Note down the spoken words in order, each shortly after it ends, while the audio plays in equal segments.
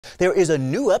There is a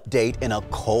new update in a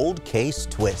cold case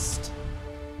twist.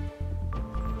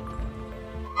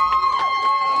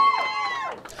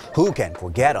 Who can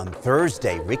forget on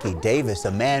Thursday, Ricky Davis,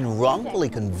 a man wrongfully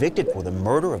convicted for the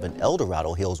murder of an El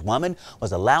Dorado Hills woman,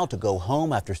 was allowed to go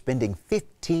home after spending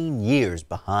 15 years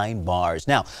behind bars.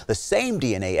 Now, the same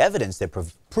DNA evidence that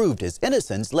proved his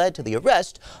innocence led to the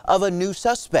arrest of a new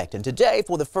suspect. And today,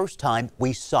 for the first time,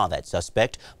 we saw that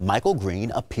suspect, Michael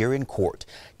Green, appear in court.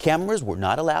 Cameras were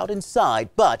not allowed inside,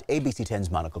 but ABC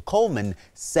 10's Monica Coleman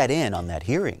sat in on that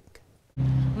hearing.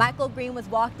 Michael Green was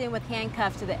walked in with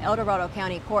handcuffs to the El Dorado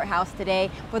County Courthouse today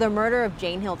for the murder of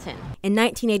Jane Hilton. In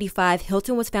 1985,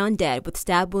 Hilton was found dead with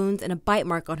stab wounds and a bite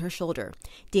mark on her shoulder.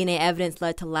 DNA evidence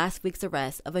led to last week's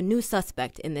arrest of a new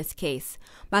suspect in this case.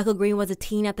 Michael Green was a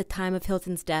teen at the time of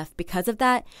Hilton's death. Because of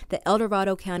that, the El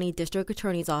Dorado County District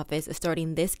Attorney's Office is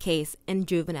starting this case in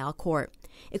juvenile court.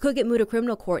 It could get moved to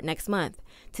criminal court next month.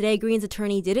 Today, Green's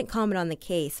attorney didn't comment on the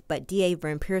case, but DA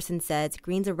Vern Pearson says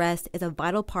Green's arrest is a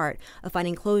vital part of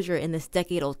finding closure in this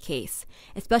decade-old case,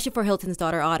 especially for Hilton's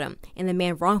daughter Autumn and the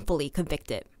man wrongfully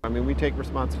convicted. I mean, we take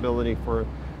responsibility for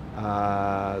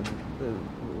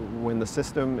when the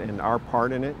system and our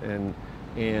part in it,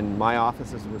 and my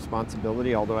office's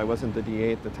responsibility, although I wasn't the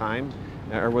DA at the time,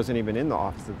 or wasn't even in the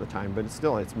office at the time, but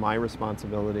it's my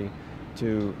responsibility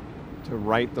to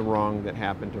right the wrong that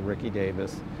happened to Ricky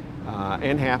Davis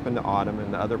and happened to Autumn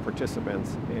and the other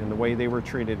participants and the way they were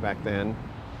treated back then.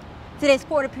 Today's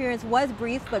court appearance was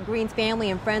brief, but Green's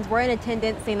family and friends were in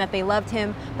attendance saying that they loved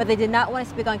him, but they did not want to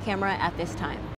speak on camera at this time.